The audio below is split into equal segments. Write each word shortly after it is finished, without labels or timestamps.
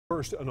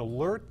First, an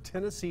alert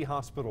Tennessee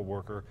hospital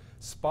worker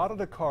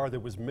spotted a car that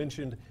was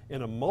mentioned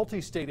in a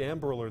multi-state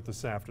Amber Alert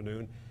this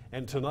afternoon,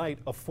 and tonight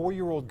a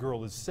 4-year-old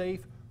girl is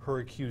safe. Her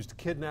accused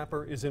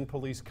kidnapper is in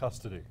police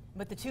custody.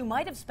 But the two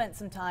might have spent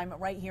some time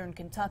right here in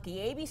Kentucky.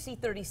 ABC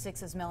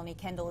 36's Melanie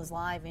Kendall is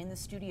live in the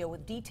studio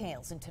with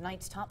details in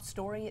tonight's top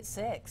story at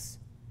 6.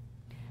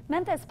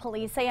 Memphis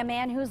police say a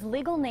man whose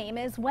legal name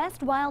is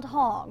West Wild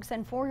Hogs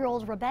and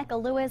 4-year-old Rebecca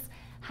Lewis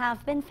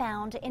have been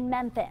found in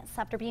Memphis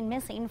after being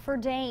missing for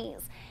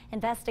days.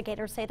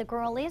 Investigators say the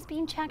girl is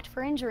being checked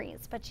for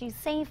injuries, but she's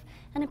safe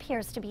and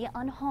appears to be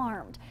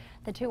unharmed.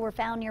 The two were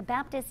found near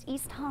Baptist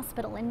East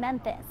Hospital in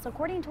Memphis,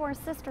 according to our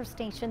sister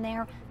station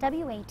there,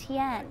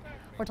 WATN.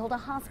 We're told a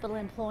hospital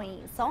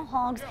employee saw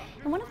Hogs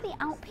in one of the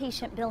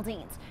outpatient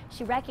buildings.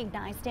 She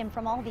recognized him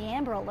from all the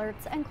Amber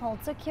Alerts and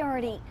called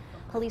security.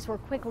 Police were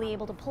quickly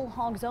able to pull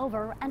Hogs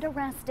over and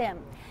arrest him.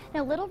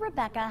 Now, little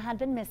Rebecca had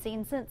been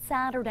missing since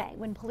Saturday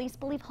when police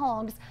believe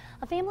Hogs,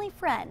 a family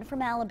friend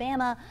from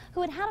Alabama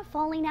who had had a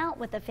falling out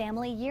with the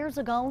family years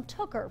ago,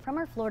 took her from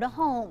her Florida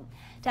home.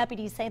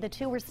 Deputies say the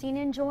two were seen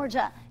in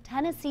Georgia,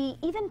 Tennessee,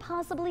 even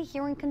possibly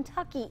here in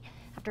Kentucky,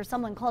 after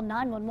someone called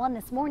 911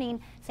 this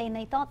morning saying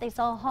they thought they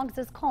saw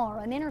Hogs' car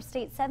on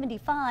Interstate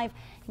 75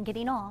 and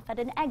getting off at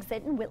an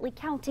exit in Whitley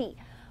County.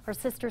 Her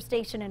sister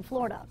station in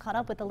Florida caught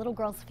up with the little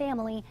girl's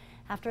family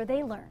after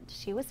they learned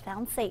she was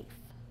found safe.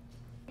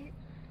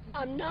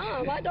 I'm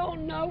numb. I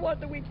don't know what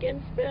the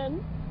weekend's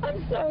been.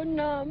 I'm so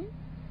numb.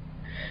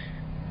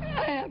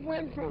 I have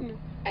went from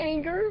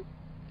anger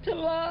to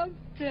love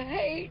to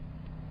hate,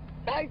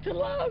 back to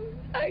love,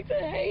 back to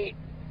hate.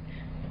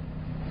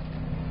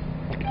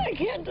 I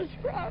can't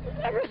describe it.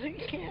 I really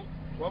can't.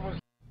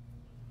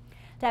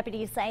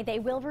 Deputies say they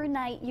will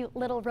reunite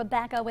little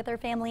Rebecca with her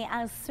family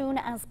as soon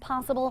as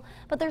possible,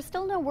 but there's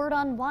still no word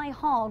on why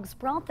Hogs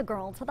brought the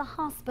girl to the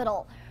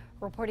hospital.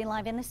 Reporting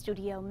live in the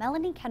studio,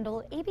 Melanie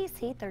Kendall,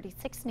 ABC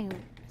 36 News.